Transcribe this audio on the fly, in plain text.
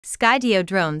Skydio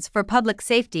drones for public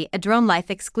safety, a Drone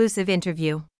Life exclusive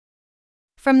interview.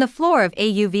 From the floor of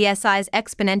AUVSI's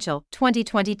Exponential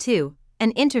 2022,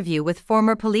 an interview with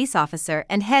former police officer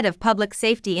and head of public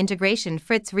safety integration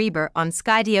Fritz Reber on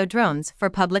Skydio drones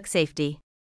for public safety.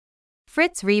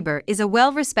 Fritz Reber is a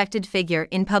well-respected figure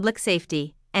in public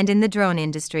safety and in the drone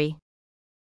industry.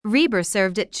 Reber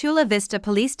served at Chula Vista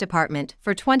Police Department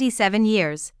for 27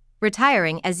 years,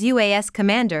 retiring as UAS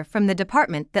commander from the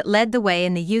department that led the way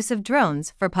in the use of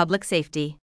drones for public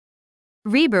safety.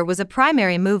 Reber was a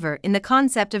primary mover in the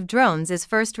concept of drones as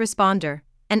first responder,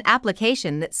 an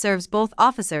application that serves both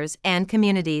officers and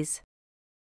communities.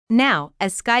 Now,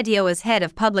 as Skydio's head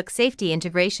of public safety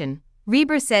integration,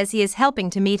 Reber says he is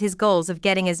helping to meet his goals of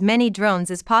getting as many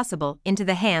drones as possible into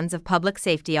the hands of public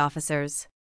safety officers.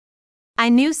 I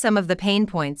knew some of the pain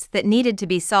points that needed to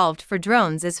be solved for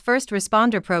drones as first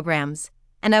responder programs,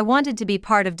 and I wanted to be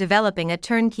part of developing a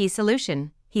turnkey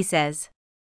solution, he says.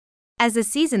 As a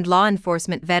seasoned law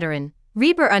enforcement veteran,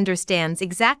 Reber understands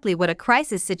exactly what a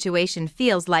crisis situation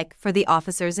feels like for the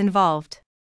officers involved.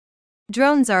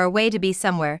 Drones are a way to be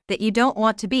somewhere that you don't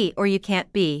want to be or you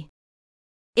can't be.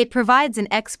 It provides an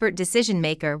expert decision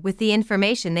maker with the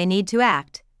information they need to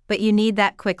act, but you need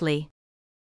that quickly.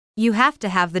 You have to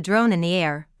have the drone in the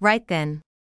air, right then.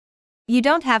 You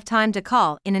don't have time to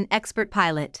call in an expert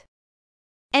pilot.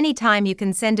 Anytime you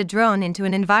can send a drone into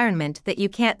an environment that you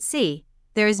can't see,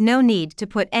 there is no need to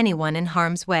put anyone in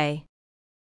harm's way.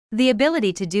 The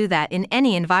ability to do that in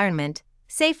any environment,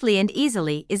 safely and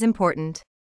easily, is important.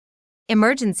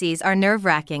 Emergencies are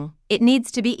nerve-wracking, it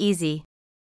needs to be easy.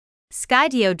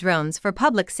 Skydio drones for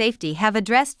public safety have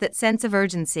addressed that sense of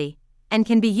urgency, and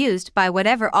can be used by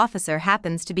whatever officer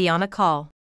happens to be on a call.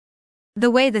 The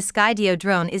way the Skydio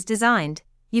drone is designed,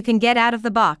 you can get out of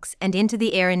the box and into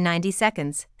the air in 90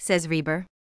 seconds, says Reber.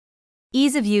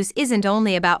 Ease of use isn't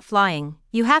only about flying,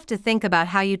 you have to think about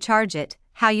how you charge it,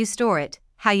 how you store it,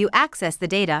 how you access the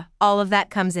data, all of that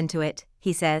comes into it,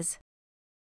 he says.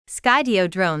 Skydio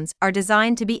drones are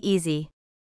designed to be easy.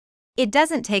 It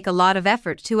doesn't take a lot of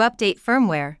effort to update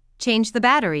firmware, change the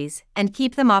batteries, and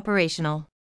keep them operational.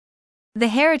 The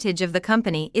heritage of the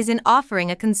company is in offering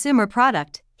a consumer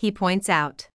product, he points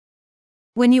out.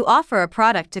 When you offer a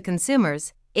product to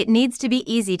consumers, it needs to be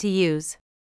easy to use.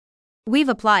 We've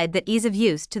applied that ease of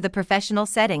use to the professional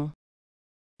setting.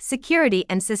 Security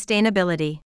and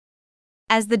sustainability.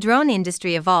 As the drone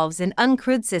industry evolves and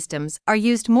uncrewed systems are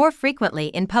used more frequently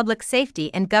in public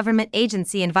safety and government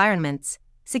agency environments,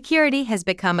 security has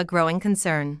become a growing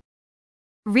concern.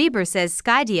 Reber says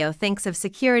Skydio thinks of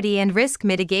security and risk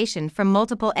mitigation from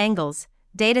multiple angles: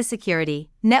 data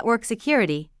security, network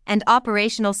security, and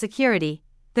operational security,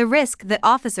 the risk that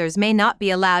officers may not be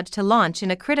allowed to launch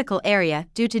in a critical area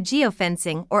due to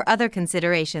geofencing or other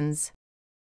considerations.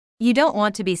 You don't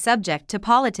want to be subject to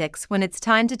politics when it's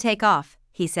time to take off,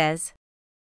 he says.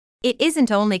 It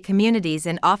isn't only communities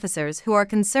and officers who are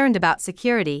concerned about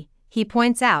security, he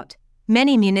points out.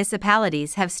 Many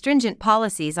municipalities have stringent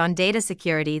policies on data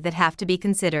security that have to be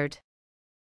considered.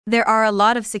 There are a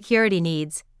lot of security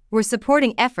needs. We're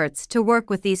supporting efforts to work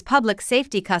with these public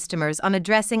safety customers on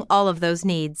addressing all of those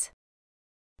needs.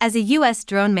 As a U.S.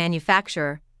 drone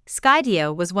manufacturer,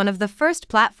 Skydio was one of the first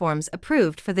platforms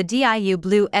approved for the DIU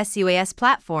Blue SUAS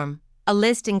platform, a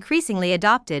list increasingly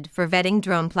adopted for vetting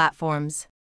drone platforms.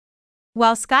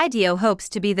 While Skydio hopes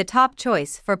to be the top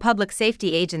choice for public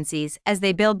safety agencies as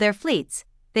they build their fleets,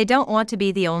 they don't want to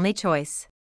be the only choice.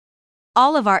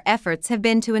 All of our efforts have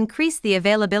been to increase the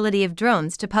availability of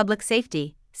drones to public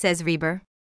safety, says Reber.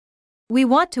 We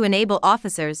want to enable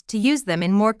officers to use them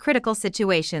in more critical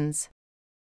situations.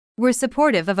 We're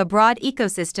supportive of a broad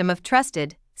ecosystem of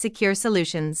trusted, secure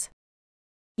solutions.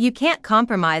 You can't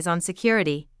compromise on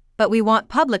security, but we want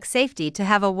public safety to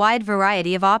have a wide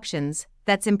variety of options.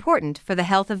 That's important for the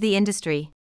health of the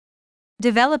industry.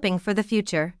 Developing for the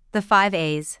future, the 5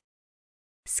 A's.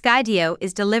 Skydio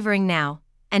is delivering now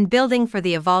and building for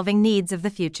the evolving needs of the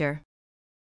future.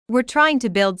 We're trying to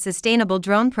build sustainable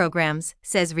drone programs,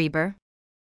 says Reber.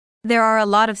 There are a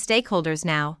lot of stakeholders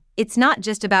now. It's not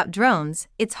just about drones,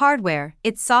 it's hardware,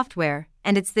 it's software,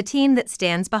 and it's the team that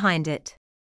stands behind it.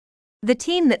 The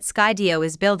team that Skydio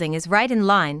is building is right in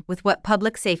line with what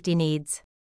public safety needs.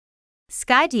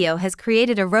 Skydio has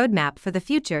created a roadmap for the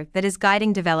future that is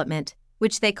guiding development,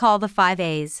 which they call the 5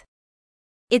 A's.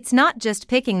 It's not just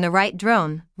picking the right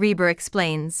drone, Reber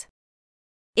explains.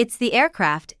 It's the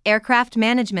aircraft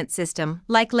management system,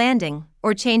 like landing,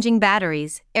 or changing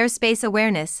batteries, airspace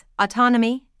awareness,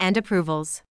 autonomy, and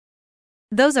approvals.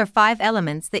 Those are 5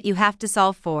 elements that you have to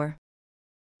solve for.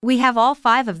 We have all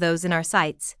 5 of those in our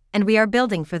sights, and we are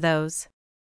building for those.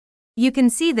 You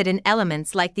can see that in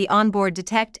elements like the onboard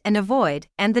detect and avoid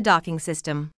and the docking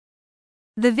system.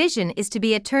 The vision is to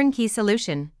be a turnkey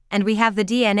solution, and we have the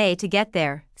DNA to get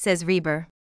there, says Reber.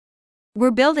 We're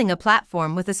building a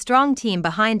platform with a strong team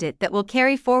behind it that will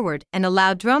carry forward and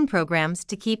allow drone programs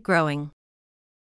to keep growing.